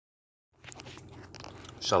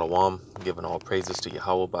Shalom, giving all praises to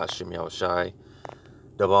Yahweh by Yahawashi.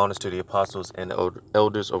 Double honors to the apostles and the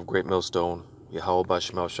elders of Great Millstone. Yahweh by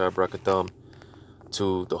Yahawashi Brakathum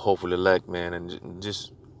to the hopeful elect, man. And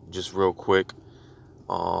just real quick,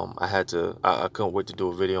 I couldn't wait to do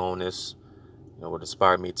a video on this. You know, what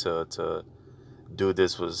inspired me to do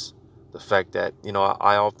this was the fact that, you know,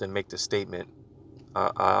 I often make the statement.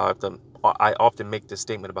 I often make this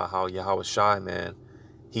statement about how Yahawashi, man,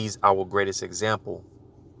 he's our greatest example.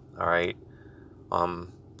 All right.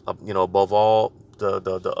 You know, above all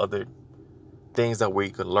the other things that we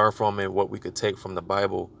could learn from and what we could take from the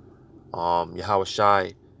Bible,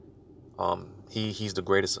 Yahawashi, he's the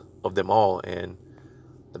greatest of them all. And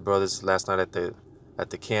the brothers last night at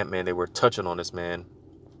the camp, man, they were touching on this, man.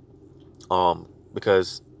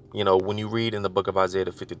 Because, you know, when you read in the book of Isaiah,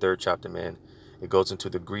 the 53rd chapter, man, it goes into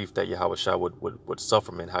the grief that Yahawashi would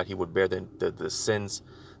suffer, man, how he would bear the sins,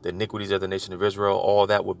 the iniquities of the nation of Israel. All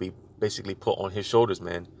that would be basically put on his shoulders,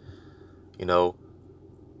 man. You know,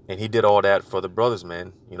 and he did all that for the brothers,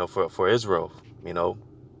 man. You know, for Israel. You know,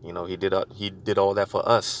 he did all that for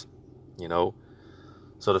us. You know,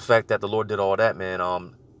 so the fact that the Lord did all that, man.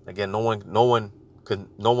 Again, no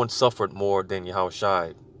one suffered more than Yahawashi.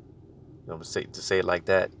 You know, to say it like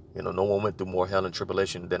that. You know, no one went through more hell and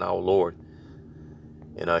tribulation than our Lord.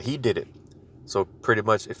 And he did it. So pretty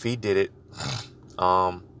much, if he did it,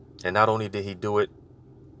 and not only did he do it,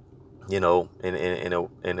 you know,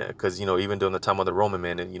 and because, you know, even during the time of the Roman,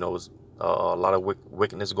 man, and, you know, it was a lot of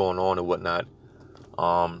wickedness going on and whatnot.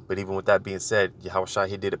 But even with that being said, Yahawashi,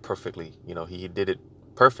 he did it perfectly. You know, he did it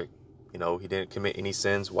perfect. You know, he didn't commit any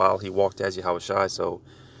sins while he walked as Yahawashi. So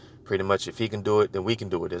pretty much, if he can do it, then we can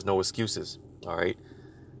do it. There's no excuses. All right,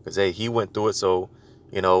 because hey, he went through it. So,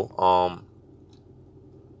 you know,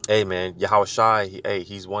 hey, man, Yahawashi,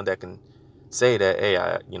 he's one that can say that, hey,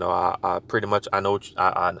 I pretty much, I know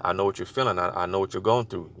what you're feeling. I know what you're going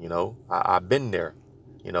through. You know, I've been there.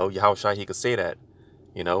 You know, Yahawashi, he could say that.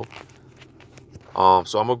 You know,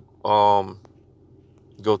 so I'm gonna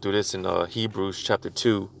go through this in Hebrews chapter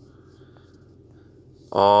 2.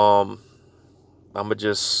 I'm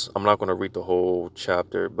not gonna read the whole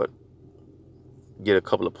chapter, but get a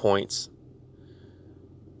couple of points.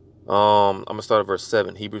 I'm gonna start at verse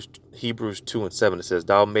 7. Hebrews 2 and 7. It says,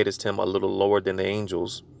 "Thou madest him a little lower than the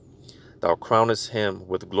angels. Thou crownest him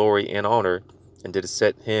with glory and honor, and didst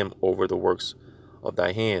set him over the works of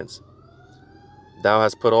thy hands. Thou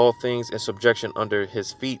hast put all things in subjection under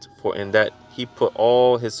his feet, for in that he put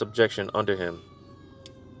all his subjection under him."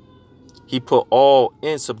 He put all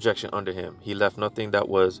in subjection under him. He left nothing that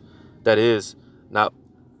is not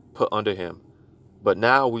put under him. But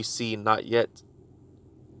now we see not yet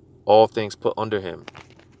all things put under him.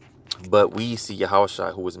 But we see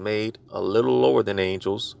Yahawashi, who was made a little lower than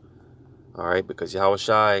angels. All right, because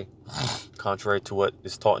Yahawashi, contrary to what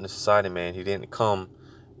is taught in the society, man, he didn't come.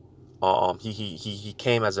 He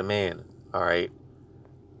came as a man. All right,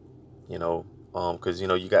 you know, because, you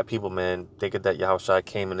know, you got people, man, thinking that Yahawashi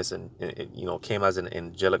came in this, and you know, came as an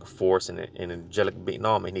angelic force and an angelic being.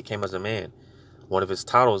 No, man, he came as a man. One of his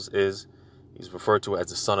titles is he's referred to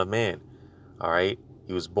as the Son of Man. All right,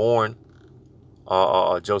 he was born.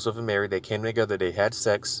 Joseph and Mary, they came together, they had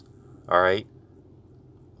sex. All right,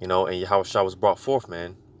 you know, and Yahawashi was brought forth,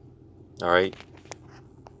 man. All right,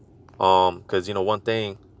 because, you know, one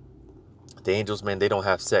thing, the angels, man, they don't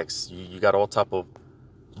have sex. You got all type of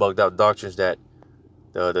bugged out doctrines that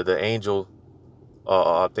the angel,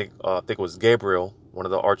 I think it was Gabriel, one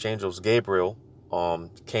of the archangels, Gabriel,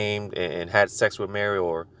 came and had sex with Mary,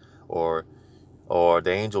 or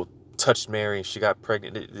the angel touched Mary and she got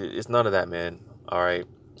pregnant. It's none of that, man. All right,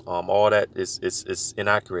 all that is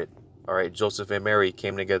inaccurate. All right, Joseph and Mary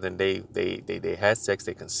came together and they had sex.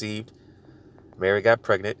 They conceived. Mary got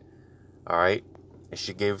pregnant. All right, and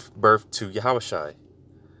she gave birth to Yahawashi.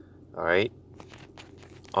 All right.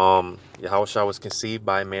 Yahawashi was conceived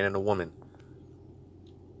by a man and a woman.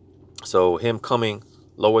 So him coming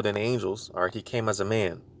lower than the angels, all right, he came as a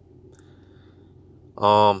man.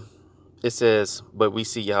 It says, "But we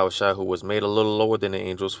see Yahawashi, who was made a little lower than the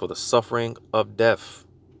angels for the suffering of death,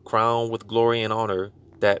 crowned with glory and honor,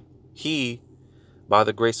 that he, by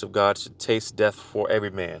the grace of God, should taste death for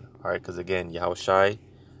every man." All right, because again, Yahawashi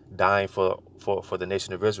dying for the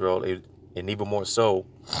nation of Israel, and even more so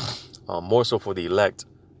for the elect.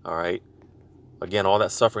 All right. Again, all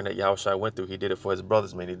that suffering that Yahawashi went through, he did it for his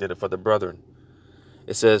brothers, man. He did it for the brethren.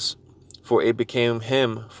 It says, "For it became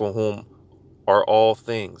him for whom are all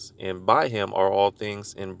things, and by him are all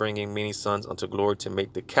things, in bringing many sons unto glory, to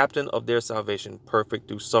make the captain of their salvation perfect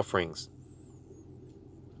through sufferings."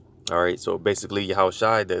 All right. So basically,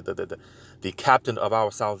 Yahawashi, the captain of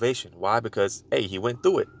our salvation. Why? Because, hey, he went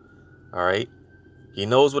through it. All right. He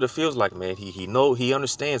knows what it feels like, man. He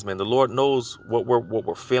understands, man. The Lord knows what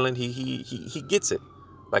we're feeling. He gets it.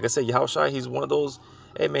 Like I said, Yahawashi, he's one of those,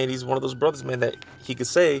 hey man, he's one of those brothers, man, that he could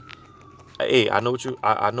say, hey, I know what you're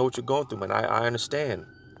going through, man. I understand.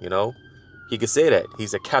 You know? He could say that.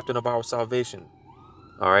 He's a captain of our salvation.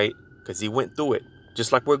 All right? Because he went through it.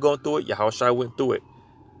 Just like we're going through it, Yahawashi went through it.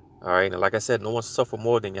 All right. And like I said, no one suffered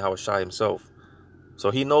more than Yahawashi himself.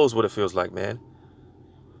 So he knows what it feels like, man.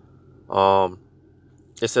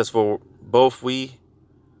 It says, for both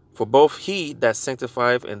he that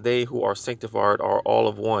sanctifieth and they who are sanctified are all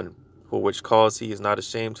of one, for which cause he is not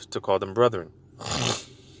ashamed to call them brethren.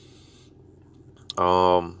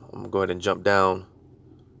 I'm gonna go ahead and jump down.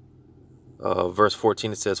 Verse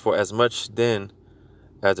 14, it says, for as much then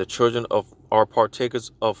as the children of are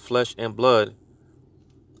partakers of flesh and blood,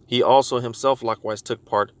 he also himself likewise took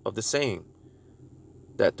part of the same,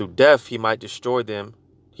 that through death he might destroy him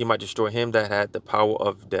that had the power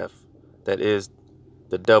of death, that is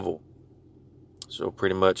the devil. So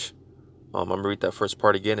pretty much, I'm going to read that first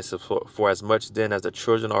part again. It says, for as much then as the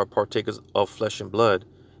children are partakers of flesh and blood,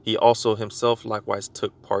 he also himself likewise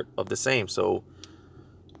took part of the same. So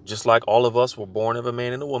just like all of us were born of a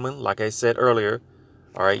man and a woman, like I said earlier,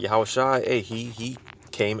 all right, Yahawashi, hey, he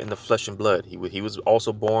came in the flesh and blood. He was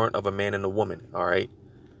also born of a man and a woman, all right?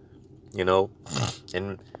 You know,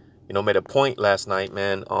 and, you know, made a point last night,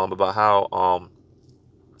 man, about how,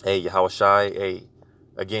 hey, Yahawashi, hey,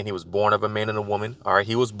 again, he was born of a man and a woman, all right?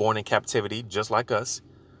 He was born in captivity, just like us.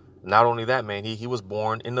 Not only that, man, he was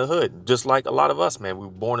born in the hood, just like a lot of us, man. We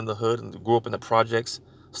were born in the hood and grew up in the projects,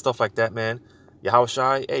 stuff like that, man.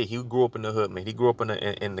 Yahawashi, hey, he grew up in the hood, man. He grew up in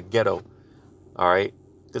the ghetto, all right?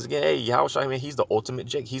 Because again, hey, Yahawashi, man, he's the ultimate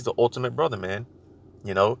Jake. He's the ultimate brother, man.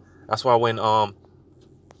 You know, that's why when how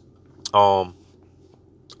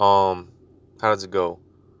does it go?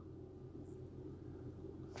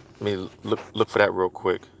 Let me look for that real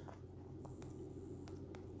quick.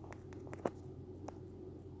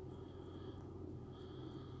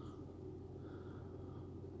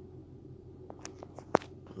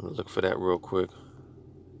 Look for that real quick.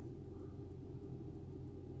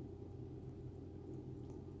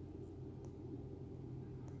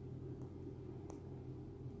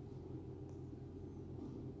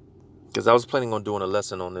 Because I was planning on doing a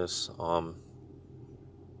lesson on this.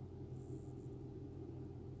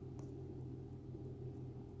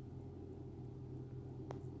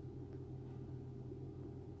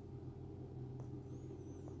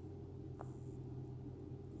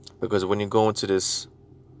 Because when you go into this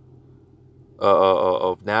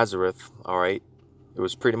of Nazareth, all right, it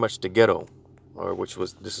was pretty much the ghetto, or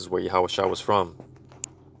this is where Yahawashi was from.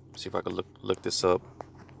 See if I can look this up.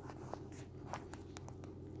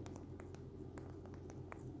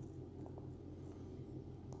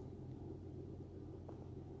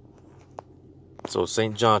 So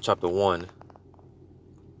St. John chapter 1.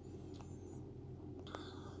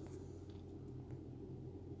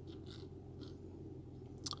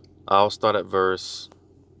 I'll start at verse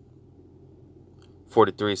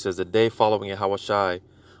 43. It says, the day following Yahawashi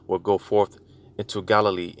will go forth into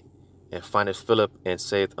Galilee, and findeth Philip, and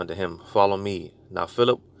saith unto him, follow me. Now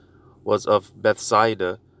Philip was of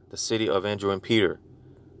Bethsaida, the city of Andrew and Peter.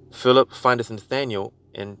 Philip findeth Nathanael,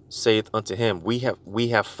 and saith unto him, we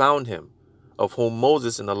have found him, of whom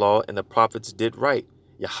Moses in the law and the prophets did write,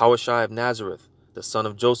 Yahawashi of Nazareth, the son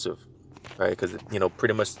of Joseph. Right, because, you know,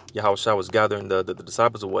 pretty much Yahawashi was gathering the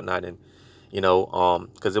disciples and whatnot, and, you know,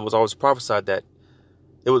 because it was always prophesied that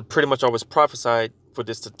it was pretty much always prophesied for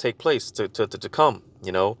this to take place, to come,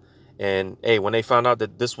 you know. And hey, when they found out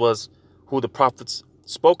that this was who the prophets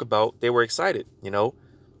spoke about, they were excited, you know.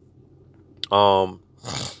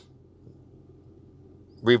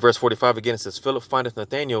 Read verse 45 again. It says, Philip findeth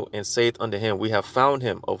Nathanael, and saith unto him, we have found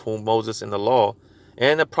him, of whom Moses in the law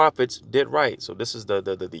and the prophets did write. So this is the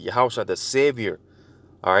Yahawashi, the Savior,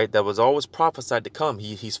 all right, that was always prophesied to come.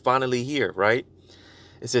 He's finally here, right?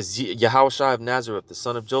 It says, Yahawashi of Nazareth, the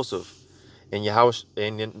son of Joseph. And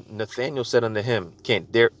Nathanael said unto him, can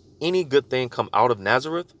there any good thing come out of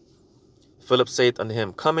Nazareth? Philip saith unto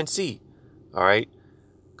him, come and see. All right.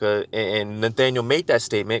 And Nathanael made that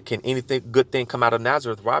statement, can anything good thing come out of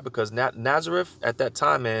Nazareth? Why? Because Nazareth at that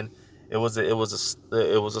time, man, it was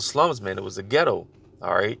a slums, man. It was a ghetto.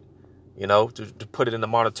 All right. You know, to put it in the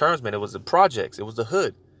modern terms, man, it was the projects. It was the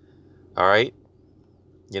hood. All right.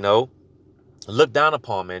 You know, looked down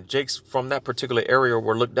upon, man. Jakes from that particular area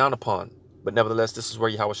were looked down upon. But nevertheless, this is where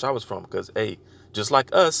Yahawashi was from. Because, hey, just like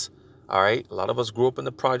us, all right, a lot of us grew up in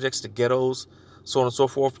the projects, the ghettos, so on and so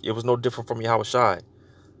forth. It was no different from Yahawashi,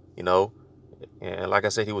 you know. And like I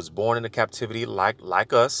said, he was born into captivity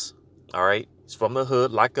like us. All right. He's from the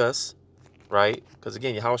hood like us. Right. Because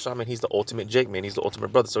again, Yahawashi, man, he's the ultimate Jake, man. He's the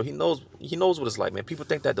ultimate brother. So he knows what it's like, man. People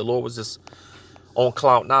think that the Lord was just on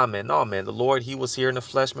cloud nine, man. No, man. The Lord, he was here in the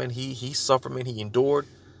flesh, man. He suffered, man. He endured.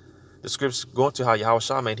 The scriptures going to how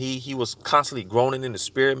Yahawashi, man, he was constantly groaning in the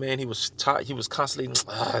spirit, man. He was constantly,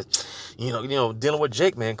 dealing with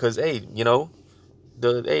Jake, man. Because, hey, the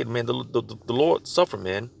Lord suffered,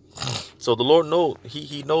 man. So the Lord knows,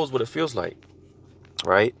 he knows what it feels like,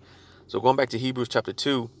 right? So going back to Hebrews chapter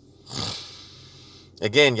 2,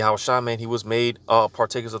 again, Yahawashi, man, he was made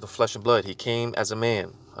partakers of the flesh and blood. He came as a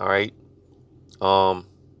man, all right?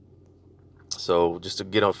 So just to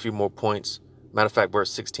get on a few more points, matter of fact,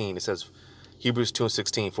 verse 16, it says, Hebrews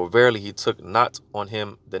 2:16, for verily he took not on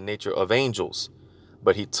him the nature of angels,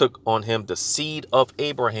 but he took on him the seed of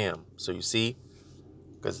Abraham. So you see,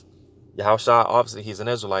 because Yahawashi, obviously, he's an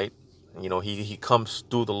Israelite. You know, he comes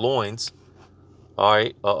through the loins, all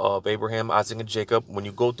right, of Abraham, Isaac, and Jacob. When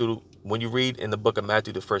you read in the book of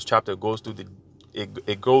Matthew, the first chapter, it goes through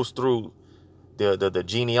the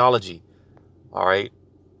genealogy, all right,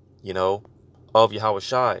 of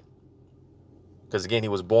Yahawashi. Because again, he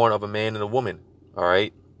was born of a man and a woman, all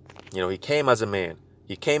right. He came as a man.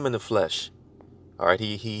 He came in the flesh, all right.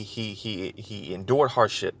 He endured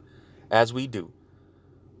hardship, as we do,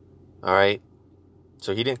 all right.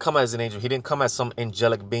 So he didn't come as an angel. He didn't come as some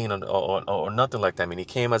angelic being or nothing like that. I mean, he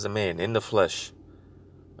came as a man in the flesh.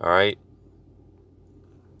 All right.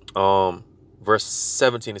 Verse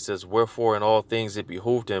 17, it says, wherefore in all things it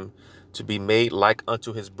behooved him to be made like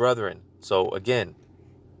unto his brethren. So again,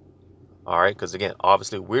 all right, because again,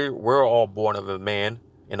 obviously we're all born of a man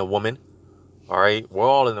and a woman. All right, we're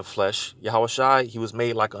all in the flesh. Yahawashi, he was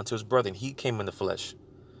made like unto his brethren. He came in the flesh.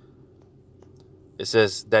 It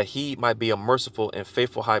says that he might be a merciful and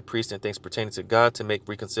faithful high priest in things pertaining to God, to make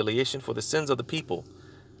reconciliation for the sins of the people.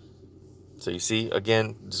 So you see,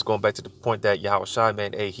 again, just going back to the point that Yahawashi,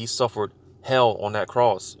 man, hey, he suffered hell on that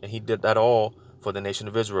cross, and he did that all for the nation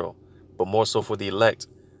of Israel, but more so for the elect.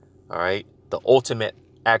 All right, the ultimate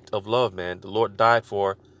act of love, man. The Lord died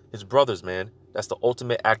for his brothers, man. That's the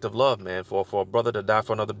ultimate act of love, man. For a brother to die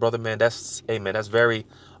for another brother, man, that's very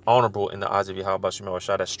honorable in the eyes of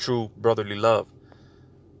Yahawashi. That's true brotherly love.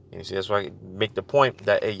 And you see, that's why I make the point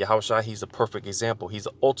that, hey, Yahawashi, he's a perfect example. He's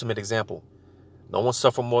the ultimate example. No one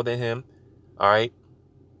suffered more than him. All right.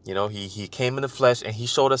 He came in the flesh, and he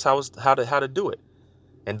showed us how to do it.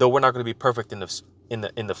 And though we're not going to be perfect in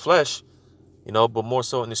the flesh, but more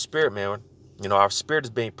so in the spirit, man. Our spirit is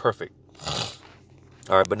being perfect.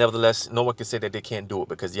 All right. But nevertheless, no one can say that they can't do it,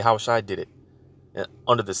 because Yahawashi did it, and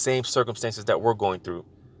under the same circumstances that we're going through.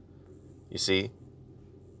 You see.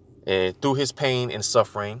 And through his pain and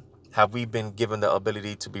suffering, have we been given the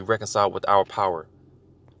ability to be reconciled with our power.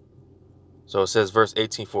 So it says, verse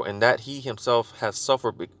 18, for in that he himself has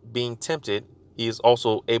suffered being tempted, he is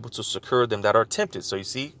also able to succor them that are tempted. So you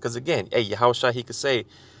see, because again, hey, Yahawashi, he could say,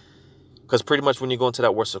 because pretty much when you go into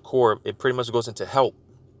that word succor, it pretty much goes into help.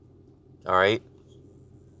 All right.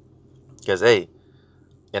 Because, hey,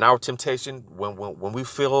 in our temptation, when we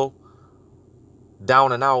feel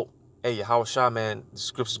down and out, hey, Yahawashi, man, the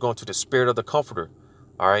scripture is going to the spirit of the comforter,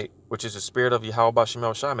 all right, which is the spirit of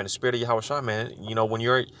Yahawashi, man, the spirit of Yahawashi, man. When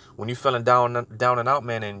you're feeling down and out,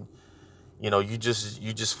 man, and you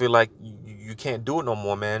just feel like you can't do it no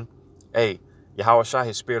more, man. Hey, Yahawashi,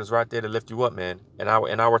 his spirit is right there to lift you up, man. In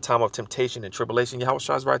our time of temptation and tribulation,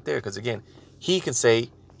 Yahawashi is right there, because again, he can say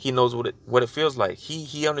he knows what it feels like.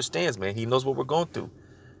 He understands, man. He knows what we're going through.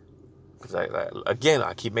 Because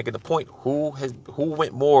I keep making the point: who's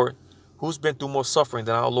been through more suffering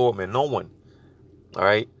than our Lord, man? No one. All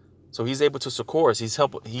right. So he's able to succor us.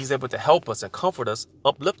 He's able to help us and comfort us,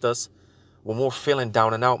 uplift us when we're feeling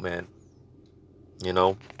down and out, man.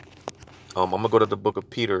 I'm gonna go to the book of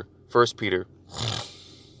Peter, First Peter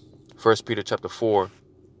chapter 4,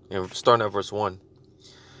 and starting at verse 1.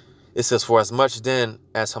 It says, for as much then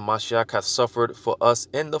as Hamashiach hath suffered for us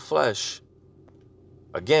in the flesh.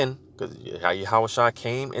 Again, because Yahawashi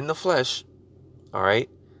came in the flesh. All right.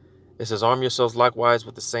 It says, arm yourselves likewise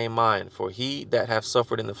with the same mind, for he that hath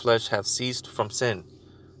suffered in the flesh hath ceased from sin.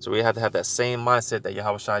 So we have to have that same mindset that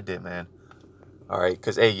Yahawashi did, man. All right.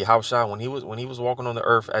 Because, hey, Yahawashi, when he was walking on the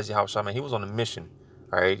earth as Yahawashi, man, he was on a mission.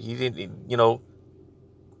 All right. He didn't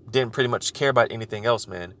pretty much care about anything else,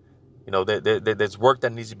 man. There's work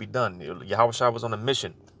that needs to be done. Yahawashi was on a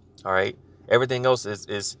mission. All right. Everything else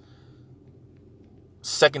is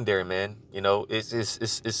secondary, man. It's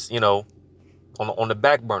on the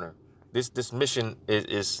back burner. this mission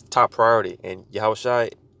is top priority. And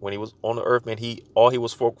Yahawashi, when he was on the earth, man, all he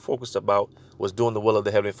was focused about was doing the will of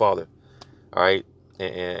the Heavenly Father. All right,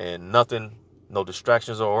 and nothing, no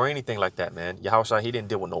distractions or anything like that, man. Yahawashi, he didn't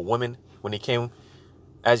deal with no women when he came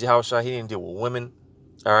as Yahawashi. He didn't deal with women.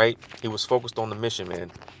 All right, he was focused on the mission,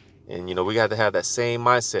 man. And you know, we got to have that same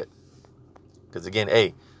mindset, because again,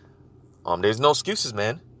 hey, there's no excuses,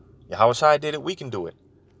 man. Yahawashi did it, we can do it.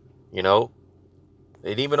 You know,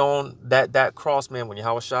 and even on that cross, man, when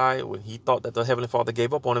Yahawashi, when he thought that the Heavenly Father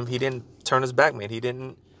gave up on him, he didn't turn his back, man. He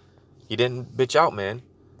didn't bitch out, man.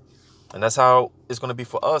 And that's how it's going to be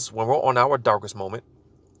for us when we're on our darkest moment.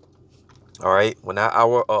 All right, when that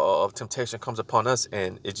hour of temptation comes upon us,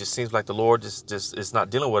 and it just seems like the Lord just is not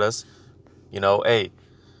dealing with us. You know, hey,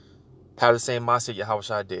 have the same mindset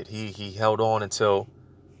Yahawashi did. He held on until,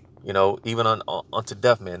 you know, even unto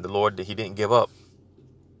death, man. The Lord, he didn't give up.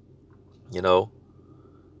 You know.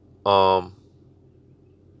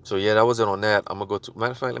 So yeah, that was it on that. I'm gonna go to,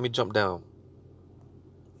 matter of fact, let me jump down.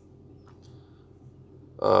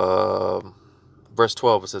 Verse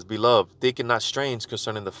 12, it says, Beloved, think it not strange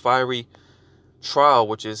concerning the fiery trial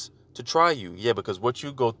which is to try you. Yeah, because what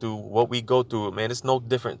you go through, what we go through, man, it's no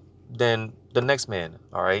different than the next man.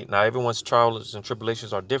 All right, now everyone's trials and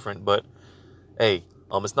tribulations are different, but hey,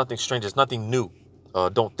 it's nothing strange, it's nothing new.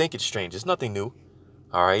 Don't think it's strange, it's nothing new.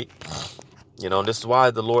 All right, you know, and this is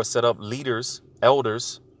why the Lord set up leaders,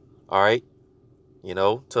 elders, all right, you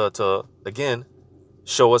know, to again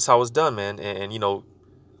show us how it's done, man, and you know,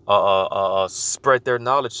 spread their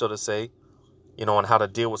knowledge, so to say, you know, on how to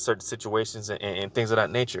deal with certain situations and things of that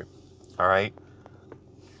nature. All right.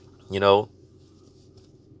 You know,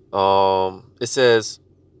 it says,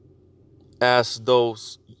 as though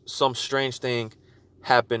some strange thing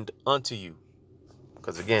happened unto you.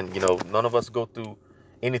 Because again, you know, none of us go through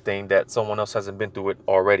anything that someone else hasn't been through it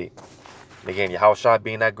already. And again, Yahawashi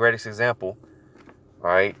being that greatest example. All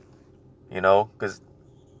right. You know, because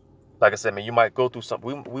like I said, man, you might go through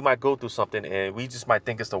something. We might go through something and we just might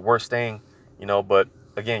think it's the worst thing, you know. But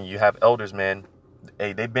again, you have elders, man.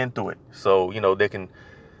 Hey, they've been through it, so you know they can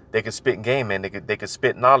spit game, man. They could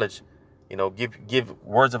spit knowledge, you know, give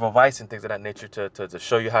words of advice and things of that nature to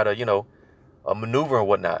show you how to, you know, maneuver and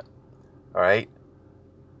whatnot. All right,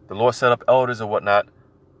 the Lord set up elders and whatnot,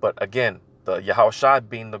 but again, the Yahawashi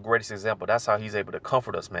being the greatest example, that's how he's able to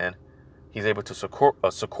comfort us, man. He's able to succor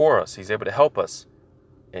us. He's able to help us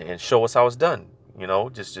and show us how it's done. You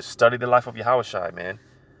know, just study the life of Yahawashi, man.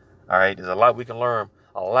 All right, there's a lot we can learn.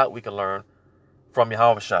 From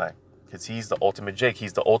Yahawashi, because he's the ultimate Jake.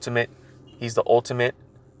 He's the ultimate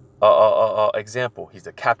example. He's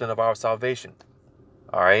the captain of our salvation.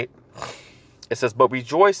 All right. It says, but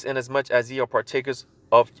rejoice in as much as ye are partakers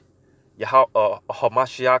of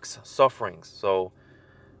Hamashiach's sufferings. So,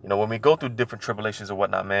 you know, when we go through different tribulations and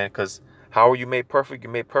whatnot, man, because how are you made perfect?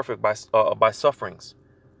 You're made perfect by sufferings.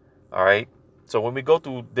 All right. So when we go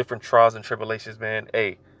through different trials and tribulations, man,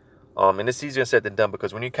 hey, and it's easier said than done,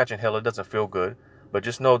 because when you're catching hell, it doesn't feel good. But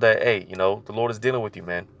just know that, hey, you know, the Lord is dealing with you,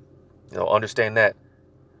 man. You know, understand that.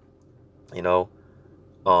 You know,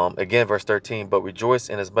 again, verse 13, but rejoice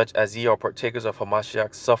in as much as ye are partakers of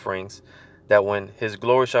Hamashiach's sufferings, that when his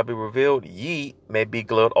glory shall be revealed, ye may be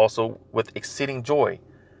glad also with exceeding joy.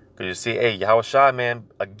 Because you see, hey, Yahawashi, man,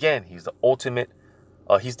 again, he's the ultimate,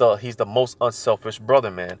 he's the most unselfish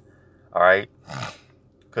brother, man. All right.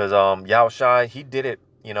 Because Yahawashi, he did it,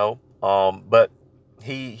 you know, but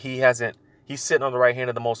he's sitting on the right hand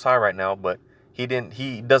of the Most High right now, but he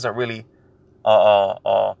doesn't really,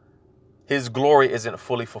 his glory isn't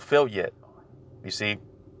fully fulfilled yet, you see,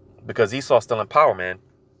 because Esau's still in power, man.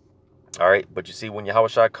 All right, but you see, when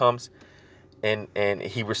Yahawashi comes and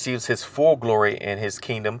he receives his full glory in his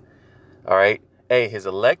kingdom, all right, hey, his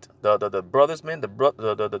elect, the brothers, man, the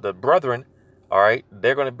brethren, all right,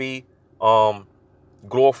 they're going to be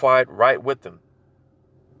glorified right with them.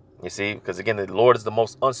 You see, because again, the Lord is the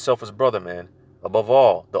most unselfish brother, man. Above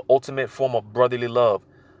all, the ultimate form of brotherly love.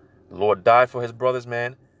 The Lord died for his brothers,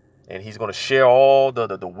 man, and he's going to share all the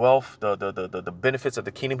wealth, the benefits of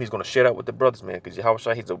the kingdom. He's going to share that with the brothers, man, because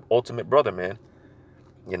Yahawashi, he's the ultimate brother, man.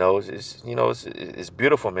 You know, it's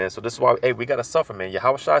beautiful, man. So this is why, hey, we got to suffer, man.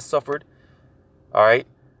 Yahawashi suffered, all right,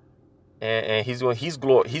 and he's going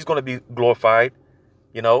to be glorified.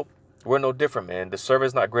 You know, we're no different, man. The servant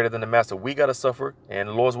is not greater than the master. We got to suffer, and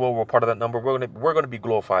the Lord's will, we're part of that number. We're going to be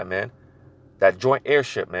glorified, man. That joint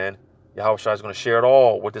heirship, man. Yahawashi is going to share it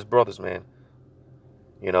all with his brothers, man.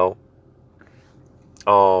 You know.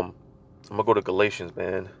 I'm going to go to Galatians,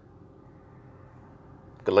 man.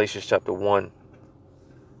 Galatians chapter 1.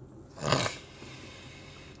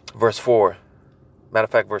 Verse 4. Matter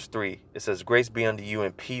of fact, verse 3, it says, grace be unto you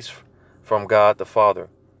and peace from God the Father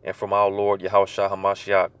and from our Lord Yahawashi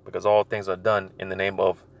HaMashiach, because all things are done in the name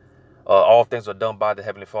of, all things are done by the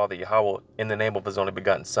Heavenly Father Yahweh in the name of His only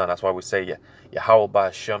begotten Son. That's why we say Yahweh by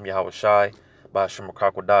Hashem, Yahawashi, by Hashem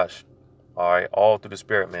Rakakwadash. All right, all through the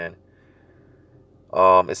Spirit, man.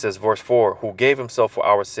 It says, verse 4, who gave Himself for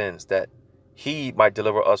our sins, that He might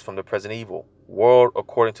deliver us from the present evil world,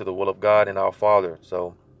 according to the will of God and our Father.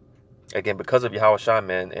 So, again, because of Yahawashi,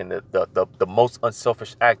 man, and the most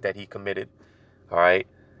unselfish act that He committed, all right,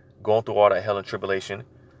 going through all that hell and tribulation,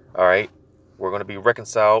 all right, we're going to be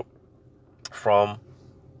reconciled from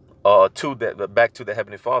back to the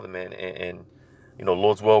Heavenly Father, man, and you know,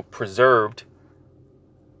 Lord's well preserved,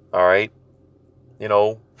 all right, you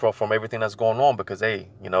know, from everything that's going on, because hey,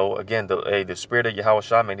 you know, again, the Spirit of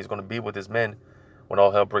Yahawashi, man, He's going to be with His men when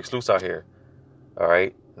all hell breaks loose out here, all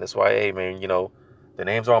right. And that's why, hey, man, you know, the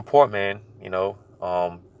names are important, man. You know,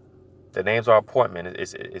 the names are important, man.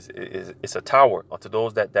 It's a tower unto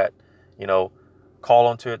those that you know, call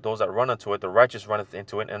onto it, those that run into it, the righteous runneth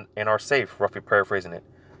into it and are safe, roughly paraphrasing it,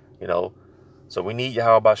 you know. So we need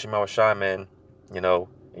Yahawashi Shai, man. You know,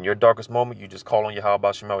 in your darkest moment, you just call on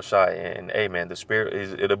Yahawashi Shai, and hey, man, the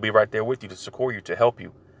Spirit it'll be right there with you to succor you, to help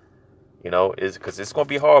you. You know, because it's gonna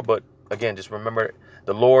be hard, but again, just remember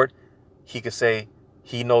the Lord. He could say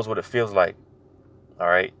He knows what it feels like. All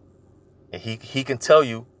right, and he can tell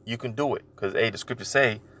you can do it, because hey, the scriptures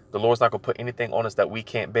say the Lord's not gonna put anything on us that we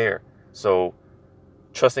can't bear. So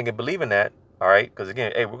trusting and believing that, all right, because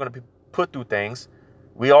again, hey, we're gonna be put through things.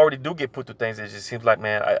 We already do get put through things. It just seems like,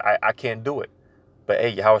 man, I can't do it. But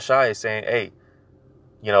hey, Yahawashi is saying, hey,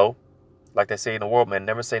 you know, like they say in the world, man,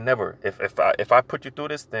 never say never. If I put you through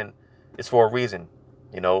this, then it's for a reason.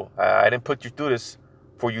 You know, I didn't put you through this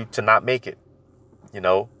for you to not make it. You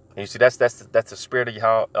know. And you see, that's the Spirit of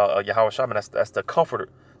Yahawashi, man. That's the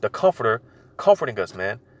comforter comforting us,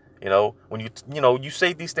 man. You know, when you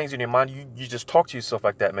say these things in your mind, you just talk to yourself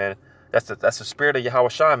like that, man. That's the Spirit of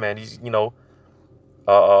Yahawashi, man. He's, you know,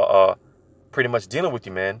 pretty much dealing with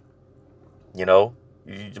you, man. You know,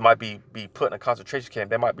 you might be put in a concentration camp.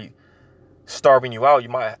 They might be starving you out. You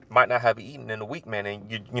might not have eaten in a week, man.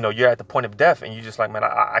 And you know, you're at the point of death, and you're just like, man,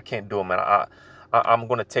 I can't do it, man. I'm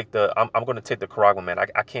gonna take the Karagwa, man.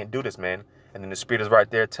 I can't do this, man. And then the Spirit is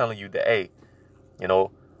right there telling you that, hey, you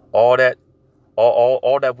know, all that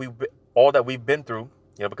we've been through,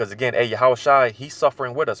 you know, because again, hey, Yahawashi, He's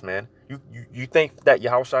suffering with us, man. You think that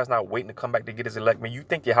Yahawashi is not waiting to come back to get His elect, man? You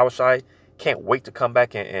think Yahawashi can't wait to come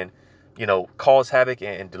back and you know, cause havoc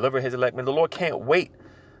and deliver His elect, man? The Lord can't wait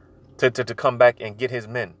to come back and get His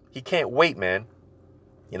men. He can't wait, man.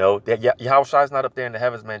 You know, that Yahawashi is not up there in the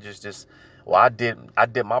heavens, man. Just well, I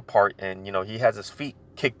did my part, and you know, He has His feet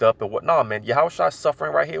kicked up and whatnot, man. Yahawashi is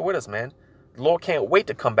suffering right here with us, man. The Lord can't wait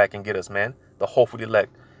to come back and get us, man. The hopefully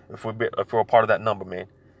elect, if we're a part of that number, man.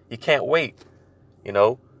 He can't wait, you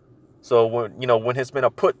know. So when His men are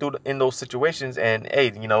put through in those situations, and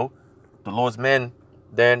hey, you know, the Lord's men,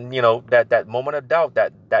 then you know that moment of doubt,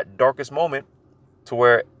 that darkest moment, to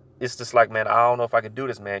where it's just like, man, I don't know if I can do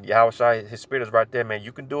this, man. Yahawashi, His Spirit is right there, man.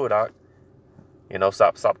 You can do it, out. You know,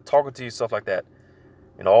 stop talking to yourself like that.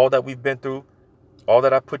 You know, all that we've been through, all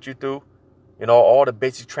that I put you through, you know, all the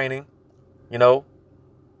basic training, you know.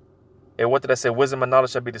 And what did I say? Wisdom and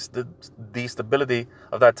knowledge shall be the stability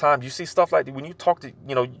of that time. You see stuff like that when you talk to,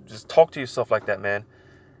 you know, you just talk to yourself like that, man.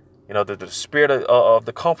 You know, the Spirit of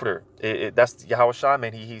the Comforter. That's Yahawashi,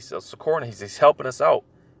 man. He's succoring. He's helping us out.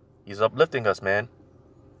 He's uplifting us, man.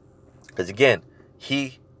 Because again,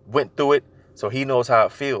 He went through it, so He knows how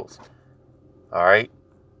it feels. All right.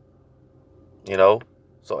 You know,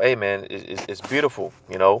 so hey, man, it's beautiful.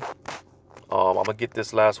 You know, I'm gonna get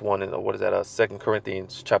this last one. And what is that? 2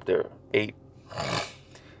 Corinthians chapter 8,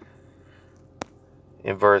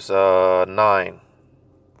 in verse 9.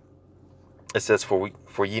 It says,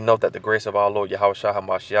 for ye know that the grace of our Lord Yahawashi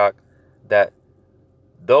HaMashiach, that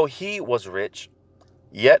though He was rich,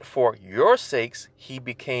 yet for your sakes He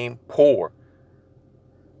became poor,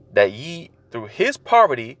 that ye through His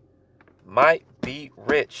poverty might be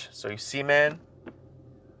rich. So you see, man,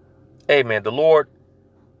 hey, man, the Lord,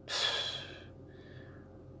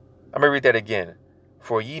 I'm going to read that again.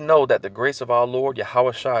 For ye know that the grace of our Lord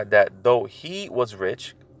Yahawashi, that though He was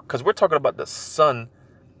rich, because we're talking about the Son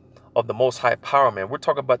of the Most High Power, man. We're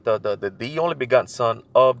talking about the only begotten Son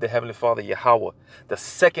of the Heavenly Father Yahweh, the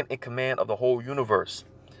second in command of the whole universe.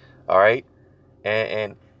 All right.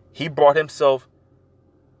 And He brought Himself,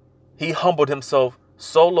 He humbled Himself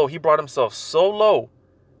so low. He brought Himself so low.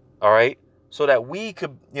 All right. So that we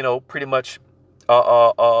could, you know, pretty much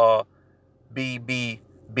be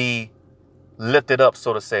lifted up,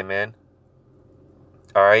 so to say, man.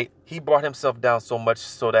 All right. He brought himself down so much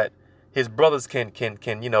so that his brothers can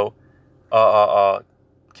you know,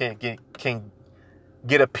 can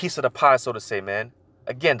get a piece of the pie, so to say, man.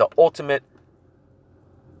 Again, the ultimate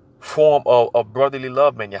form of brotherly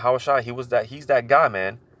love, man. Yahawashi, he's that guy,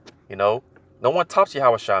 man. You know, no one tops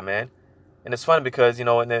Yahawashi, man. And it's funny because, you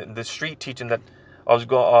know, in the street teaching that I was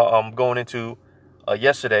going into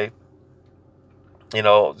yesterday, you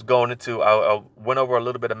know, I went over a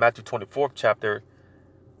little bit of Matthew 24th chapter,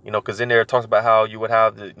 you know, because in there it talks about how you would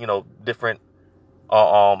have the, you know, different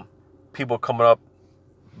people coming up,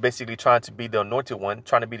 basically trying to be the anointed one,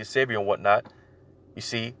 trying to be the savior and whatnot. You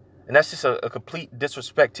see, and that's just a complete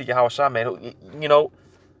disrespect to Yahawashi, man. You know,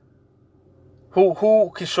 who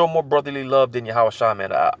can show more brotherly love than Yahawashi,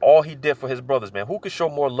 man? All he did for his brothers, man. Who could show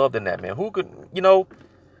more love than that, man? Who could, you know,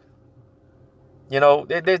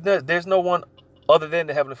 there's no one other than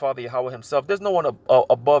the Heavenly Father, Yahweh himself. There's no one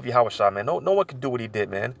above Yahawashi, man. No one could do what he did,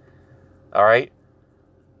 man. All right.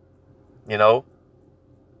 You know,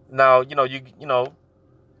 now, you know,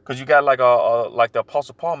 because you got like the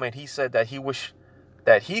Apostle Paul, man. He said that he wished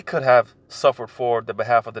that he could have suffered for the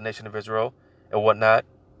behalf of the nation of Israel and whatnot,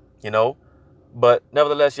 you know. But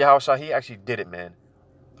nevertheless, Yahawashi, he actually did it, man.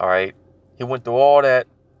 All right. He went through all that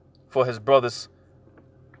for his brothers,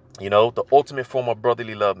 you know, the ultimate form of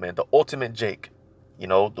brotherly love, man. The ultimate Jake. You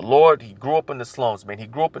know, the Lord, he grew up in the slums, man. He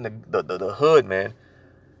grew up in the hood, man.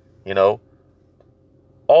 You know,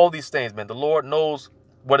 all these things, man. The Lord knows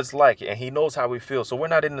what it's like, and he knows how we feel. So we're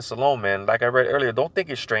not in this alone, man. Like I read earlier, don't think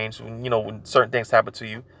it's strange when, you know, when certain things happen to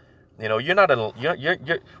you. You know, you're not alone.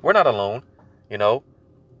 We're not alone, you know.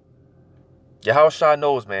 Yahawashi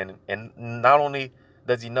knows, man. And not only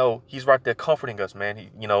does he know, he's right there comforting us, man.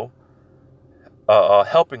 He, you know,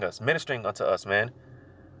 helping us, ministering unto us, man.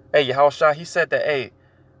 Hey, Yahawashi, he said that, hey,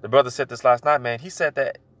 the brother said this last night, man. He said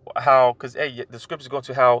that how, because, hey, the scriptures go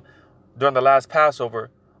to how during the last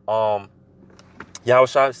Passover,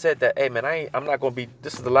 Yahawashi said that, hey, man, I'm not going to be,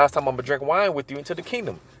 this is the last time I'm going to drink wine with you into the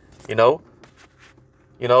kingdom, you know?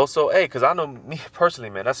 You know, so, hey, because I know me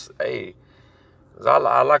personally, man, that's, hey,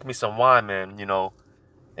 I like me some wine, man, you know,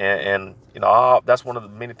 and you know, that's one of the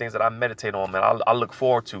many things that I meditate on, man. I look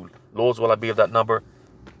forward to. Lord's will I be of that number,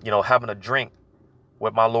 you know, having a drink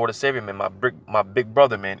with my Lord and Savior, man, my big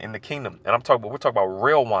brother, man, in the kingdom. And we're talking about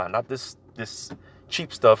real wine, not this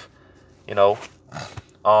cheap stuff, you know,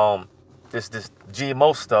 this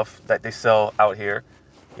GMO stuff that they sell out here.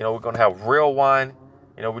 You know, we're gonna have real wine.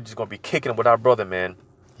 You know, we're just gonna be kicking it with our brother, man.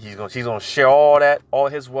 He's gonna share all that, all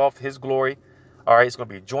his wealth, his glory. All right, it's gonna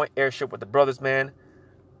be a joint heirship with the brothers, man.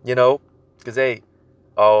 You know, because hey,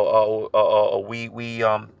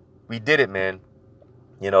 we did it, man.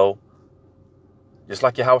 You know, just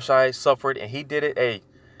like Yahawashi suffered and he did it. Hey,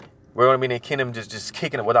 we're gonna be in the kingdom just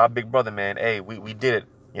kicking it with our big brother, man. Hey, we did it.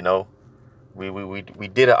 You know, we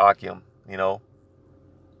did it, Akim. You know.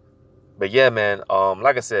 But yeah, man.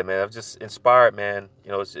 Like I said, man, I'm just inspired, man.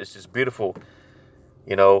 You know, it's just beautiful.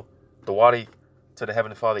 You know, the Wadi to the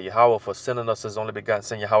Heavenly Father Yahweh for sending us His only begotten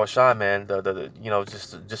Son Yahawashi, man. The you know,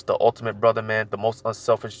 just the ultimate brother, man. The most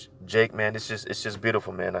unselfish Jake, man. It's just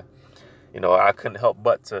beautiful, man. You know, I couldn't help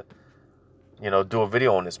but to, you know, do a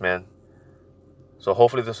video on this, man. So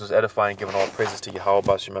hopefully this was edifying, giving all praises to Yahweh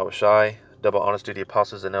Bashim Yahawashi. Double honors to the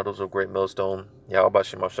apostles and elders of Great Millstone. Yahweh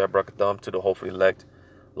Bashim Yahawashi Brakatham to the hopefully elect.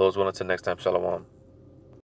 Lord's willing, until next time. Shalom.